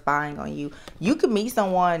you, or spying on you. You could meet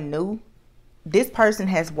someone new. This person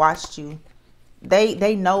has watched you.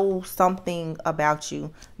 They know something about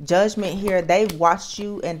you. Judgment here. They've watched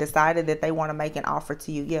you and decided that they want to make an offer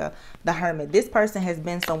to you. Yeah, the Hermit. This person has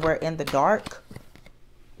been somewhere in the dark,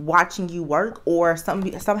 watching you work, or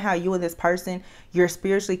somehow you and this person, you're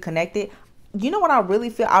spiritually connected. You know what I really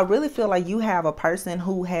feel? I really feel like you have a person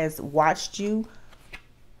who has watched you.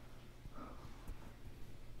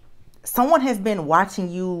 Someone has been watching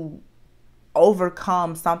you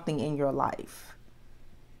overcome something in your life.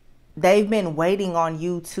 They've been waiting on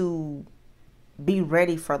you to be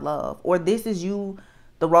ready for love. Or this is you.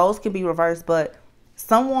 The roles can be reversed, but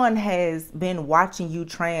someone has been watching you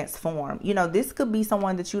transform. You know, this could be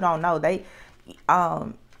someone that you don't know. They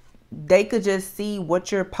could just see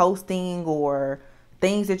what you're posting or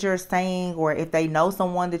things that you're saying, or if they know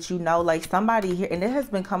someone that you know, like somebody here, and it has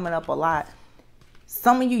been coming up a lot.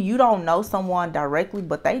 Some of you don't know someone directly,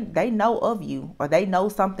 but they know of you, or they know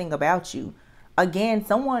something about you. Again,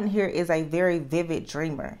 someone here is a very vivid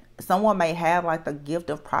dreamer. Someone may have like the gift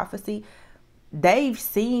of prophecy. They've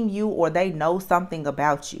seen you, or they know something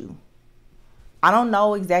about you. I don't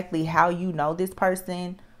know exactly how you know this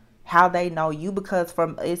person, how they know you, because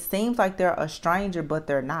it seems like they're a stranger, but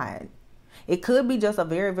they're not. It could be just a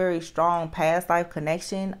very, very strong past life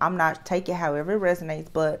connection. I'm not taking however it resonates,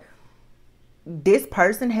 but this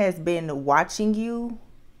person has been watching you,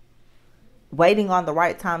 waiting on the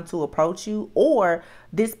right time to approach you, or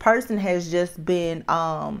this person has just been,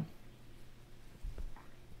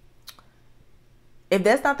 if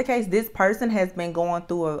that's not the case, this person has been going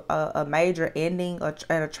through a major ending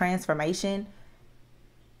and a transformation,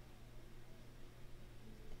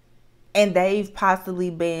 and they've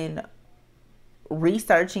possibly been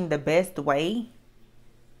researching the best way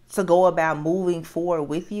to go about moving forward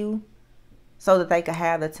with you so that they could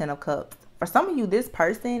have the Ten of Cups. For some of you, this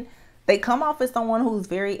person, they come off as someone who's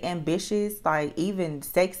very ambitious, like even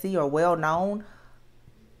sexy or well known.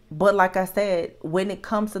 But like I said, when it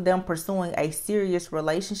comes to them pursuing a serious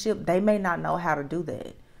relationship, they may not know how to do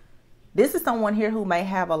that. This is someone here who may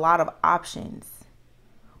have a lot of options,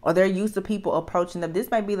 or they're used to people approaching them.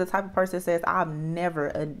 This may be the type of person that says, I've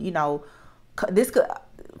never, this could,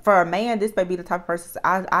 for a man, this may be the type of person,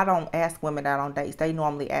 I don't ask women out on dates. They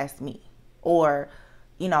normally ask me. Or,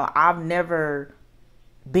 I've never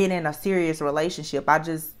been in a serious relationship. I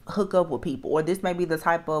just hook up with people. Or this may be the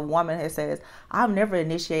type of woman that says, I've never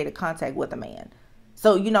initiated contact with a man.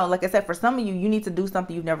 So, like I said, for some of you, you need to do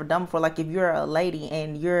something you've never done before. Like if you're a lady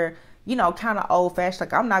and you're, kind of old fashioned,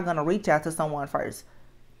 like I'm not going to reach out to someone first.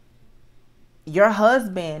 Your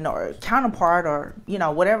husband or counterpart or,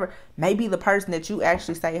 whatever, may be the person that you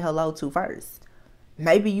actually say hello to first.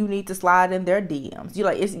 Maybe you need to slide in their DMs.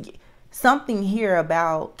 It's something here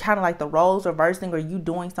about kind of like the roles reversing, or you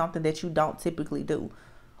doing something that you don't typically do.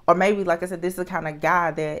 Or maybe, like I said, this is the kind of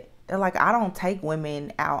guy that they're like, I don't take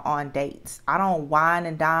women out on dates. I don't wine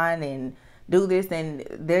and dine and do this, and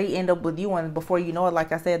they end up with you, and before you know it,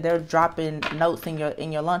 like I said, they're dropping notes in your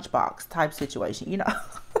lunchbox type situation.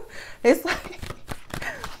 It's like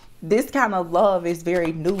this kind of love is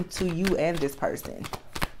very new to you and this person.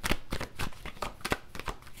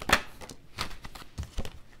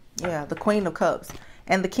 Yeah, the Queen of Cups.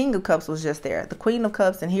 And the King of Cups was just there. The Queen of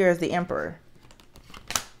Cups, and here is the Emperor.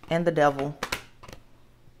 And the Devil.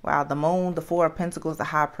 Wow, the Moon, the Four of Pentacles, the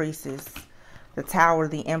High Priestess, the Tower,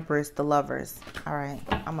 the Empress, the Lovers. All right,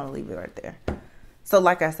 I'm going to leave it right there. So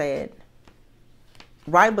like I said,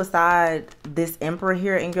 right beside this Emperor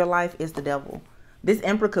here in your life is the Devil. This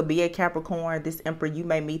Emperor could be a Capricorn. This Emperor, you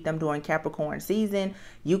may meet them during Capricorn season.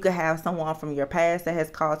 You could have someone from your past that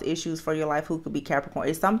has caused issues for your life who could be Capricorn.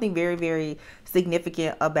 It's something very, very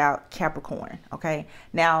significant about Capricorn, okay?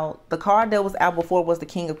 Now, the card that was out before was the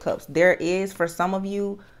King of Cups. There is, for some of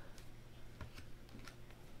you,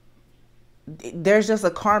 there's just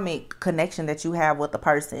a karmic connection that you have with the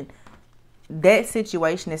person. That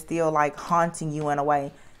situation is still like haunting you in a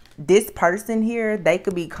way. This person here, they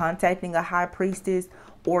could be contacting a high priestess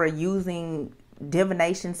or using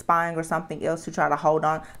divination, spying, or something else to try to hold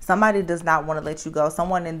on. Somebody does not want to let you go.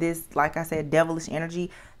 Someone in this, like I said, devilish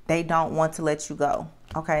energy, they don't want to let you go.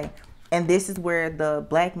 Okay. And this is where the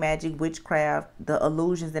black magic, witchcraft, the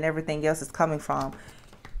illusions, and everything else is coming from.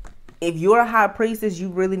 If you're a high priestess, you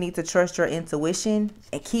really need to trust your intuition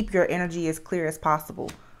and keep your energy as clear as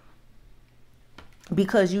possible.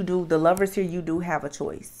 Because you do, the Lovers here, you do have a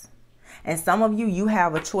choice. And some of you, you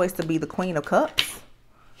have a choice to be the Queen of Cups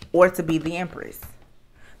or to be the Empress.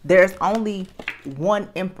 There's only one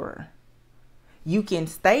Emperor. You can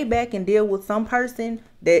stay back and deal with some person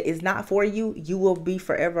that is not for you. You will be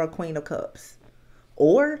forever a Queen of Cups.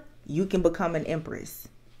 Or you can become an Empress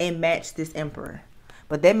and match this Emperor.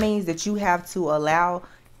 But that means that you have to allow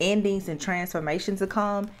endings and transformation to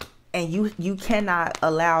come. And you cannot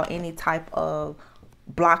allow any type of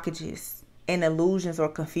blockages and illusions or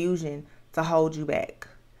confusion to hold you back.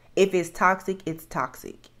 If it's toxic, it's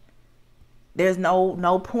toxic. There's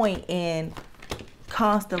no point in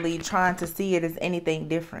constantly trying to see it as anything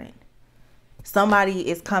different. Somebody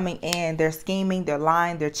is coming in, they're scheming, they're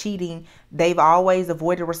lying, they're cheating. They've always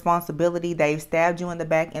avoided responsibility. They've stabbed you in the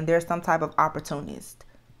back, and they're some type of opportunist.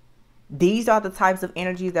 These are the types of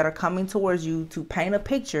energies that are coming towards you to paint a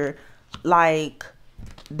picture like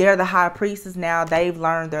they're the high priestess now. They've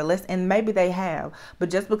learned their lesson, and maybe they have.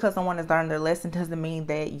 But just because someone has learned their lesson doesn't mean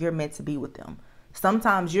that you're meant to be with them.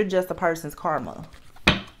 Sometimes you're just a person's karma.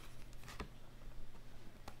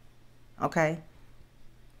 Okay?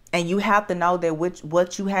 And you have to know that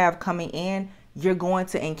what you have coming in, you're going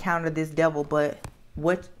to encounter this devil. But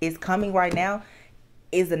what is coming right now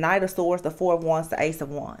is the Knight of Swords, the Four of Wands, the Ace of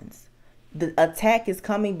Wands. The attack is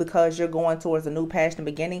coming because you're going towards a new passionate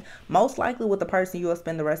beginning. Most likely with the person you will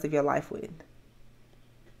spend the rest of your life with.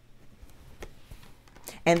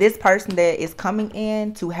 And this person that is coming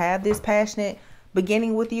in to have this passionate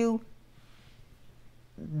beginning with you,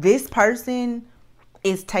 this person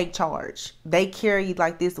is take charge. They carry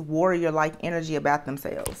like this warrior-like energy about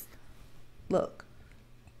themselves. Look,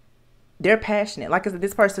 they're passionate. Like I said,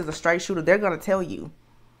 this person is a straight shooter. They're going to tell you.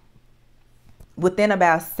 Within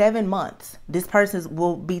about 7 months, this person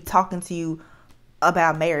will be talking to you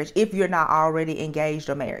about marriage if you're not already engaged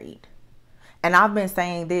or married. And I've been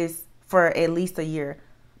saying this for at least a year.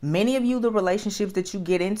 Many of you, the relationships that you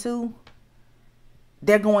get into,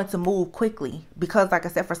 they're going to move quickly. Because like I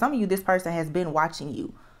said, for some of you, this person has been watching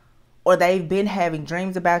you. Or they've been having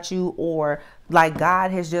dreams about you. Or like God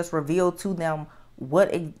has just revealed to them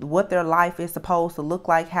what their life is supposed to look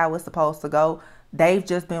like, how it's supposed to go. They've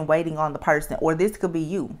just been waiting on the person, or this could be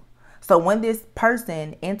you. So when this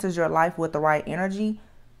person enters your life with the right energy,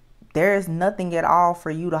 there is nothing at all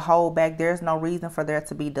for you to hold back. There's no reason for there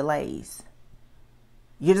to be delays.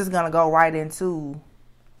 You're just going to go right into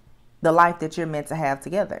the life that you're meant to have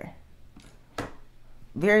together.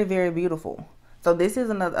 Very, very beautiful. So this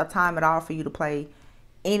isn't a time at all for you to play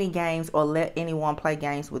any games or let anyone play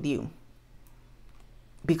games with you.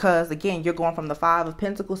 Because, again, you're going from the Five of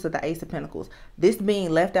Pentacles to the Ace of Pentacles. This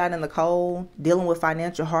being left out in the cold, dealing with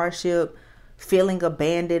financial hardship, feeling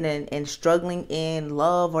abandoned and struggling in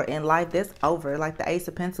love or in life, that's over. Like the Ace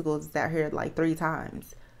of Pentacles is out here like 3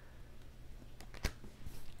 times.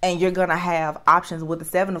 And you're going to have options with the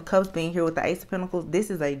Seven of Cups being here with the Ace of Pentacles.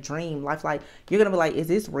 This is a dream life. Like, you're going to be like, is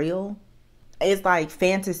this real? It's like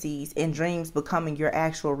fantasies and dreams becoming your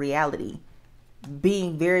actual reality.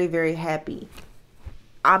 Being very, very happy.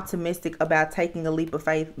 Optimistic about taking a leap of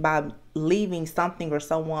faith by leaving something or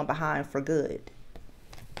someone behind for good.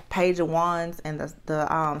 Page of Wands and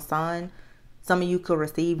the Sun. Some of you could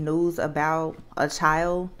receive news about a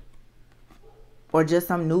child or just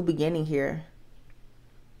some new beginning here.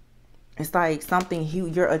 It's like something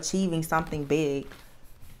huge. You're achieving something big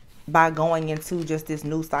by going into just this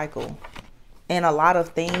new cycle. and a lot of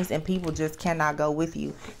things and people just cannot go with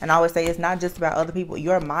you. And I always say it's not just about other people.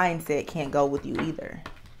 Your mindset can't go with you either.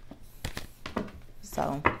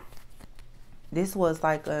 So this was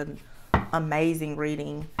like an amazing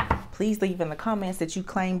reading. Please leave in the comments that you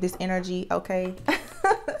claim this energy, okay?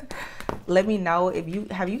 Let me know if you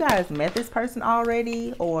guys met this person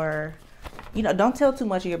already, or don't tell too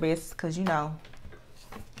much of your business, because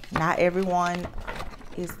not everyone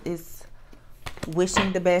is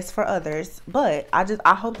wishing the best for others. But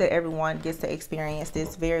I hope that everyone gets to experience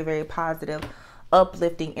this very, very positive,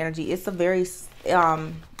 uplifting energy. It's a very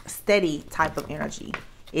steady type of energy.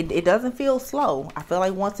 It doesn't feel slow. I feel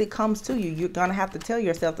like once it comes to you, you're gonna have to tell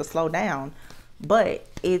yourself to slow down. But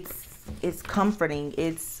it's comforting,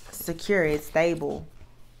 it's secure, it's stable.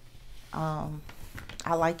 I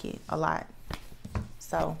like it a lot.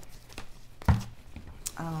 So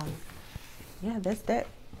yeah, that's that.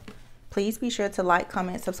 Please be sure to like,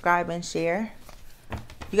 comment, subscribe, and share.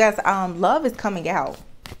 You guys, love is coming out.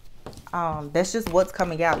 That's just what's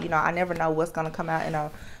coming out. I never know what's gonna come out in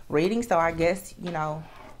a reading, so I guess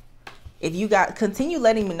if you continue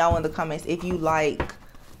letting me know in the comments if you like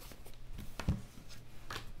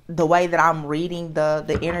the way that I'm reading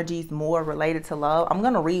the energies more related to love. I'm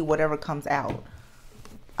gonna read whatever comes out.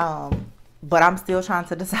 But I'm still trying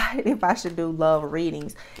to decide if I should do love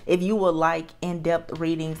readings. If you would like in-depth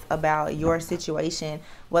readings about your situation,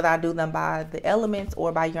 whether I do them by the elements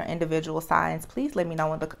or by your individual signs, please let me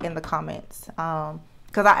know in the comments.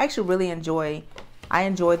 Because I actually really enjoy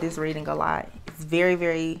this reading a lot. It's very,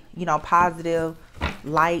 very, positive,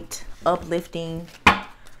 light, uplifting.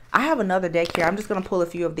 I have another deck here. I'm just going to pull a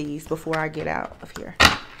few of these before I get out of here.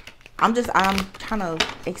 I'm kind of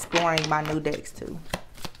exploring my new decks too.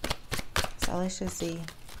 So let's just see.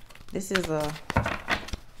 This is a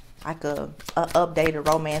updated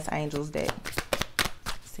Romance Angels deck.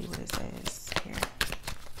 Let's see what it says here.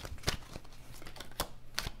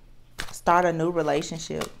 Start a new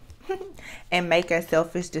relationship and make a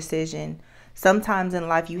selfish decision. Sometimes in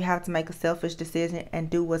life you have to make a selfish decision and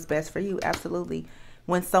do what's best for you. Absolutely.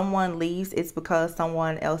 When someone leaves, it's because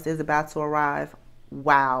someone else is about to arrive.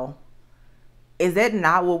 Wow. Is that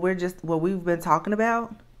not what we've been talking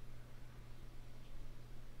about?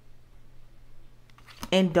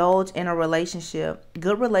 Indulge in a relationship.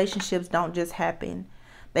 Good relationships don't just happen.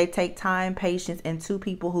 They take time, patience, and two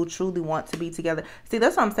people who truly want to be together. See,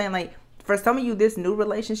 that's what I'm saying. Like, for some of you, this new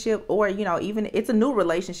relationship, or, even it's a new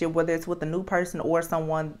relationship, whether it's with a new person or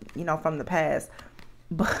someone, from the past.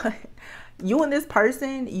 But you and this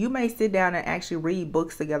person, you may sit down and actually read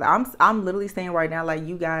books together. I'm literally saying right now, like,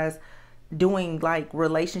 you guys doing like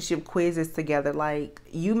relationship quizzes together. Like,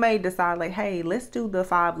 you may decide like, hey, let's do the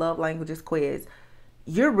 5 love languages quiz.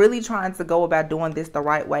 You're really trying to go about doing this the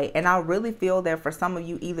right way. And I really feel that for some of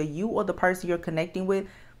you, either you or the person you're connecting with,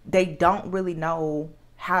 they don't really know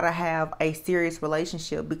how to have a serious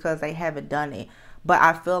relationship because they haven't done it. But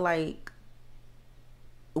I feel like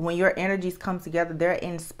when your energies come together, they're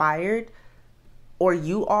inspired, or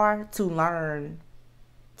you are, to learn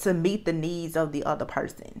to meet the needs of the other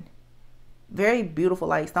person. Very beautiful.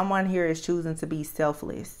 Like, someone here is choosing to be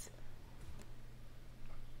selfless.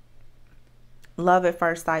 Love at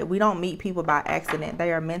first sight. We don't meet people by accident.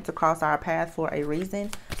 They are meant to cross our path for a reason.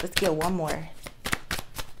 Let's get one more.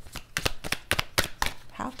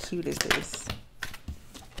 How cute is this?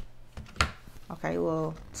 Okay,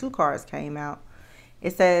 well, 2 cards came out.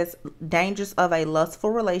 It says, dangers of a lustful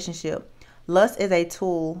relationship. Lust is a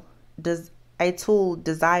tool.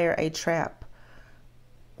 Desire a trap.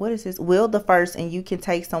 What is this? Will the first and you can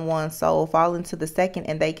take someone's soul. Fall into the second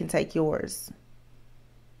and they can take yours.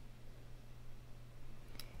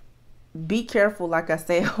 Be careful, like I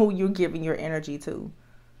said, who you're giving your energy to.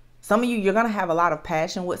 Some of you, you're going to have a lot of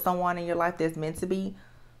passion with someone in your life that's meant to be.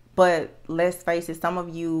 But let's face it, some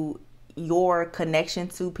of you, your connection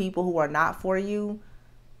to people who are not for you,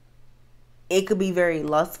 it could be very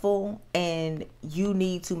lustful. And you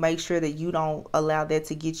need to make sure that you don't allow that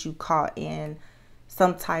to get you caught in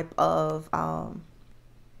some type of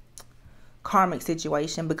karmic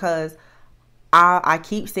situation. Because I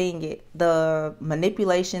keep seeing it. The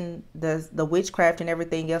manipulation, the witchcraft and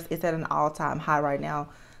everything else is at an all-time high right now.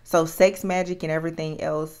 So sex magic and everything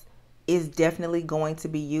else is definitely going to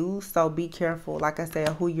be used. So be careful, like I said,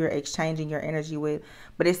 who you're exchanging your energy with.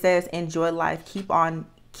 But it says enjoy life. Keep on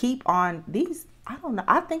these. I don't know.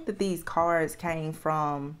 I think that these cards came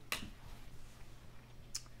from,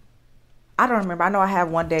 I don't remember. I know I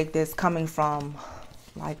have one deck that's coming from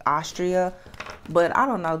like Austria, but I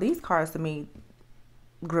don't know. These cards to me,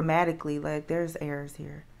 grammatically, like, there's errors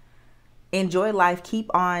here. Enjoy life.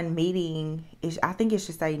 Keep on meeting. I think it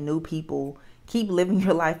should say new people Keep living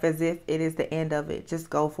your life as if it is the end of it. Just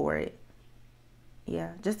go for it.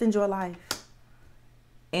 Yeah, just enjoy life.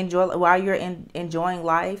 Enjoy while you're enjoying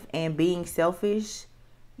life and being selfish.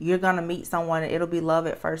 You're gonna meet someone and it'll be love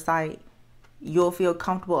at first sight. You'll feel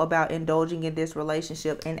comfortable about indulging in this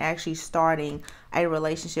relationship and actually starting a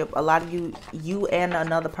relationship. A lot of you and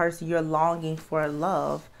another person, you're longing for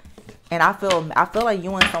love, and I feel like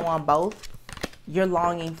you and someone both, you're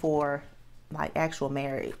longing for like actual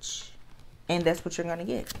marriage, and that's what you're gonna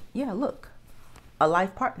get. Yeah, look, a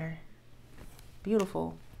life partner,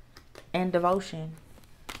 beautiful, and devotion.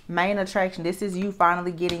 Main attraction. This is you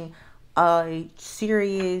finally getting a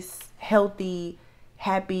serious, healthy,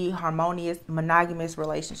 happy, harmonious, monogamous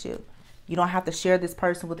relationship. You don't have to share this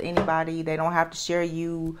person with anybody. They don't have to share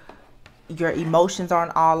you. Your emotions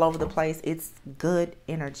aren't all over the place. It's good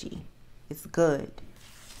energy. It's good.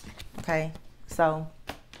 Okay? So,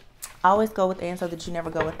 always go with the answer that you never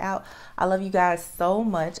go without. I love you guys so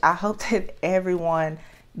much. I hope that everyone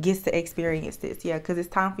gets to experience this. Yeah, because it's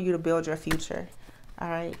time for you to build your future. All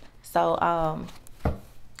right? So,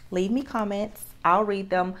 leave me comments. I'll read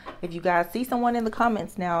them. If you guys see someone in the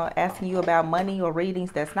comments now asking you about money or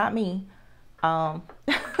readings, that's not me. That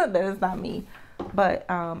is not me. But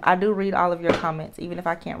I do read all of your comments, even if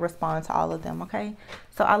I can't respond to all of them, okay?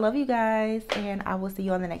 So I love you guys, and I will see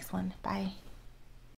you on the next one. Bye.